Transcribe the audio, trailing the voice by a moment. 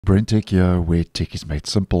BrenTech here, where tech is made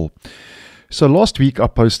simple. So last week I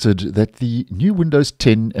posted that the new Windows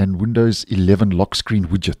 10 and Windows 11 lock screen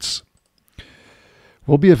widgets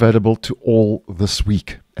will be available to all this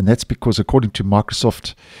week. And that's because according to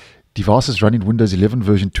Microsoft, devices running Windows 11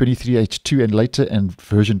 version 23H2 and later and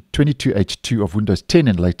version 22H2 of Windows 10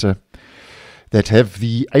 and later that have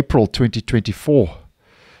the April 2024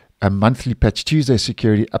 monthly Patch Tuesday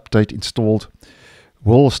security update installed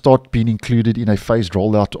will start being included in a phased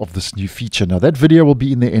rollout of this new feature. Now that video will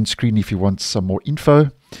be in the end screen if you want some more info.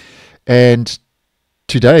 And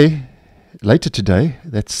today, later today,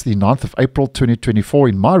 that's the 9th of April 2024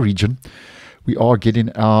 in my region, we are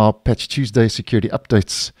getting our Patch Tuesday security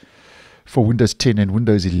updates for Windows 10 and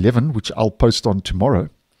Windows 11, which I'll post on tomorrow.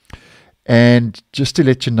 And just to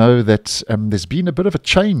let you know that there's been a bit of a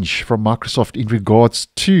change from Microsoft in regards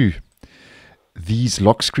to these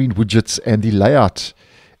lock screen widgets and the layout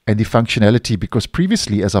and the functionality, because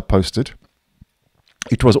previously, as I posted,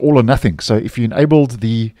 it was all or nothing. So if you enabled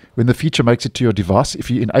when the feature makes it to your device, if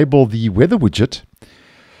you enable the weather widget,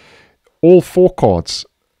 all 4 cards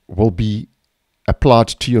will be applied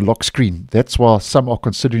to your lock screen. That's why some are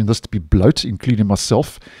considering this to be bloat, including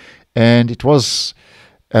myself. And it was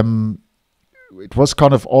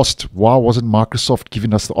kind of asked, why wasn't Microsoft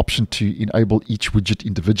giving us the option to enable each widget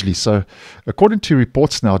individually? So according to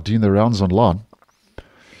reports now doing the rounds online,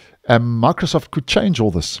 Microsoft could change all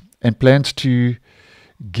this and plans to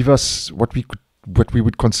give us what we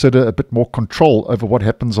would consider a bit more control over what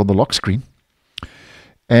happens on the lock screen.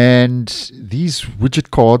 And these widget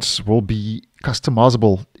cards will be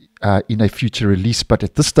customizable in a future release. But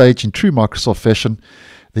at this stage, in true Microsoft fashion,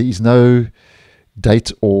 there is no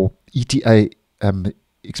date or ETA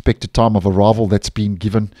expected time of arrival that's been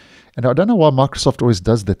given. And I don't know why Microsoft always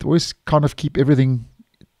does that. They always kind of keep everything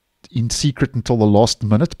in secret until the last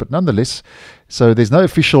minute, but nonetheless, so there's no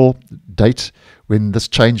official date when this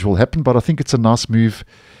change will happen, but I think it's a nice move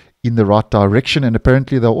in the right direction. And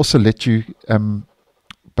apparently they'll also let you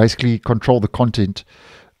basically control the content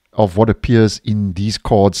of what appears in these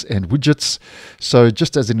cards and widgets. So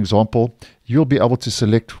just as an example, you'll be able to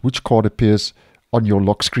select which card appears on your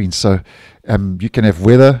lock screen. So you can have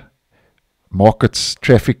weather, markets,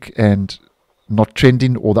 traffic, and not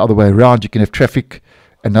trending, or the other way around. You can have traffic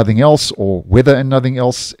and nothing else, or weather and nothing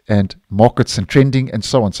else, and markets and trending, and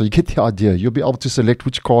so on. So you get the idea. You'll be able to select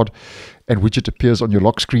which card and widget appears on your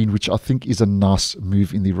lock screen, which I think is a nice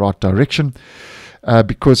move in the right direction.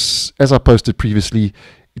 Because as I posted previously,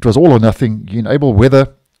 it was all or nothing. You enable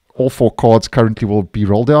weather, all 4 cards currently will be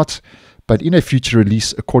rolled out, but in a future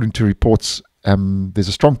release, according to reports, there's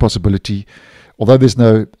a strong possibility, although there's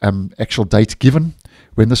no actual date given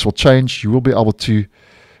when this will change, you will be able to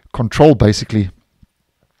control basically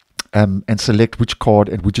and select which card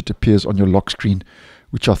and widget appears on your lock screen,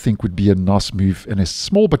 which I think would be a nice move and a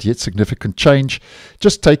small but yet significant change,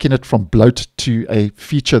 just taking it from bloat to a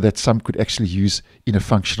feature that some could actually use in a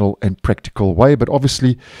functional and practical way. But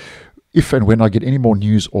obviously, if and when I get any more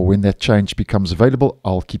news or when that change becomes available,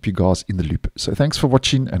 I'll keep you guys in the loop. So thanks for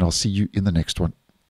watching, and I'll see you in the next one.